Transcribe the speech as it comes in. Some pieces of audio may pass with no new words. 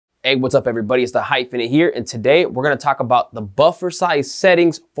Hey, what's up everybody? It's the Hyphenate here, and today we're going to talk about the buffer size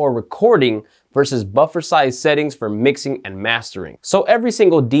settings for recording versus buffer size settings for mixing and mastering. So every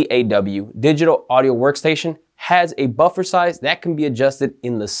single DAW, digital audio workstation, has a buffer size that can be adjusted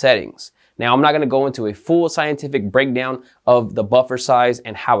in the settings. Now, I'm not going to go into a full scientific breakdown of the buffer size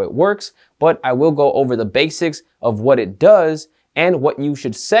and how it works, but I will go over the basics of what it does and what you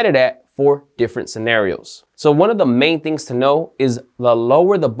should set it at for different scenarios. So one of the main things to know is the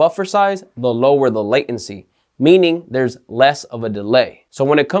lower the buffer size, the lower the latency, meaning there's less of a delay. So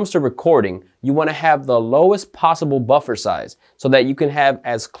when it comes to recording, you want to have the lowest possible buffer size so that you can have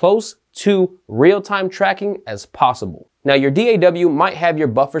as close to real-time tracking as possible. Now your DAW might have your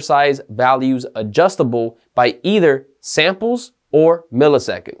buffer size values adjustable by either samples or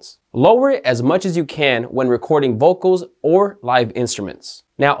milliseconds. Lower it as much as you can when recording vocals or live instruments.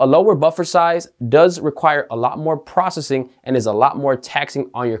 Now, a lower buffer size does require a lot more processing and is a lot more taxing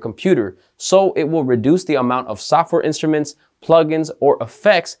on your computer, so it will reduce the amount of software instruments, plugins, or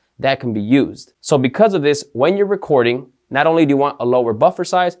effects that can be used. So because of this, when you're recording, not only do you want a lower buffer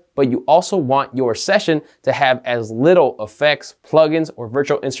size, but you also want your session to have as little effects, plugins, or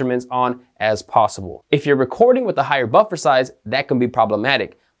virtual instruments on as possible. If you're recording with a higher buffer size, that can be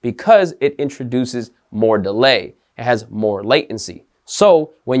problematic because it introduces more delay. It has more latency.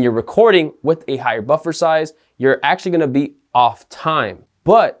 So when you're recording with a higher buffer size, you're actually gonna be off time.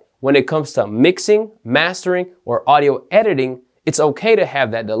 But when it comes to mixing, mastering, or audio editing, it's okay to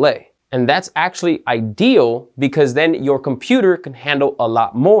have that delay. And that's actually ideal because then your computer can handle a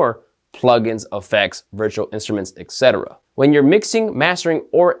lot more plugins, effects, virtual instruments, etc. When you're mixing, mastering,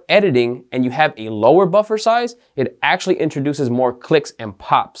 or editing and you have a lower buffer size, it actually introduces more clicks and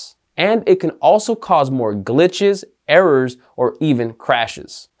pops. And it can also cause more glitches, errors, or even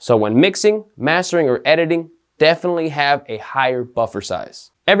crashes. So when mixing, mastering, or editing, definitely have a higher buffer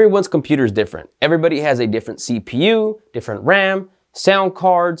size. Everyone's computer is different. Everybody has a different CPU, different RAM, sound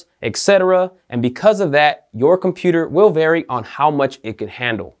cards, etc. And because of that, your computer will vary on how much it can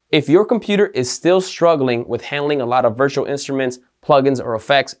handle. If your computer is still struggling with handling a lot of virtual instruments, plugins, or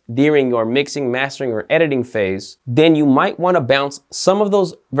effects during your mixing, mastering, or editing phase, then you might want to bounce some of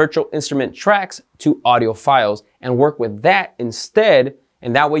those virtual instrument tracks to audio files and work with that instead,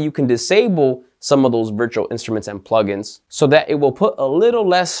 and that way you can disable some of those virtual instruments and plugins so that it will put a little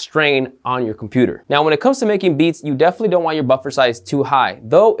less strain on your computer. Now, when it comes to making beats, you definitely don't want your buffer size too high,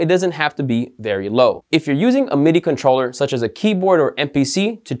 though it doesn't have to be very low. If you're using a MIDI controller, such as a keyboard or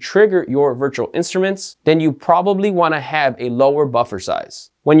MPC to trigger your virtual instruments, then you probably want to have a lower buffer size.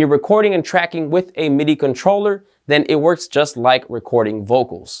 When you're recording and tracking with a MIDI controller, then it works just like recording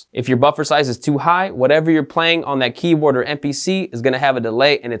vocals. If your buffer size is too high, whatever you're playing on that keyboard or MPC is gonna have a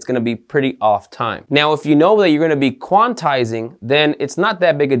delay and it's gonna be pretty off time. Now, if you know that you're gonna be quantizing, then it's not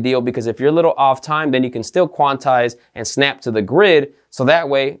that big a deal because if you're a little off time, then you can still quantize and snap to the grid, so that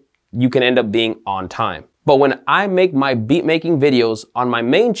way you can end up being on time. But when I make my beat making videos on my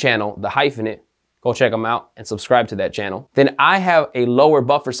main channel, The Hyphenate, go check them out and subscribe to that channel, then I have a lower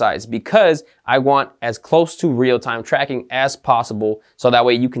buffer size because I want as close to real-time tracking as possible so that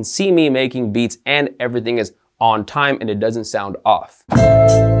way you can see me making beats and everything is on time and it doesn't sound off.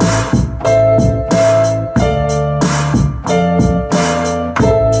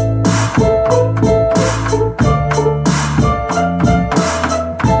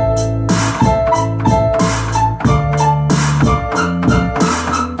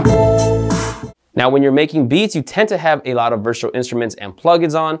 Now, when you're making beats, you tend to have a lot of virtual instruments and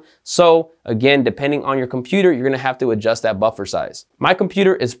plugins on. So again, depending on your computer, you're gonna have to adjust that buffer size. My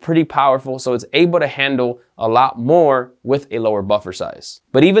computer is pretty powerful, so it's able to handle a lot more with a lower buffer size.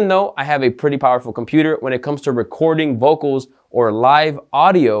 But even though I have a pretty powerful computer, when it comes to recording vocals or live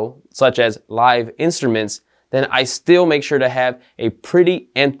audio, such as live instruments, then I still make sure to have a pretty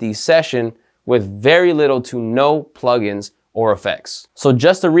empty session with very little to no plugins or effects. So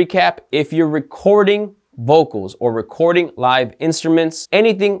just to recap, if you're recording vocals or recording live instruments,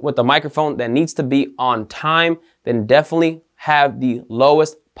 anything with a microphone that needs to be on time, then definitely have the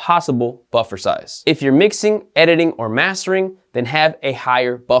lowest possible buffer size. If you're mixing, editing, or mastering, then have a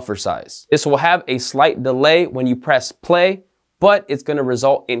higher buffer size. This will have a slight delay when you press play, but it's gonna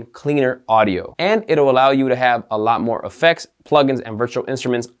result in cleaner audio. And it'll allow you to have a lot more effects, plugins, and virtual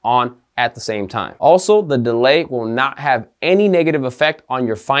instruments on at the same time. Also, the delay will not have any negative effect on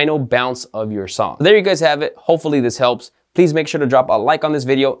your final bounce of your song. There you guys have it. Hopefully this helps. Please make sure to drop a like on this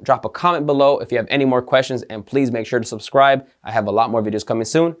video, drop a comment below if you have any more questions, and please make sure to subscribe. I have a lot more videos coming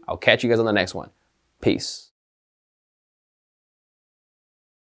soon. I'll catch you guys on the next one. Peace.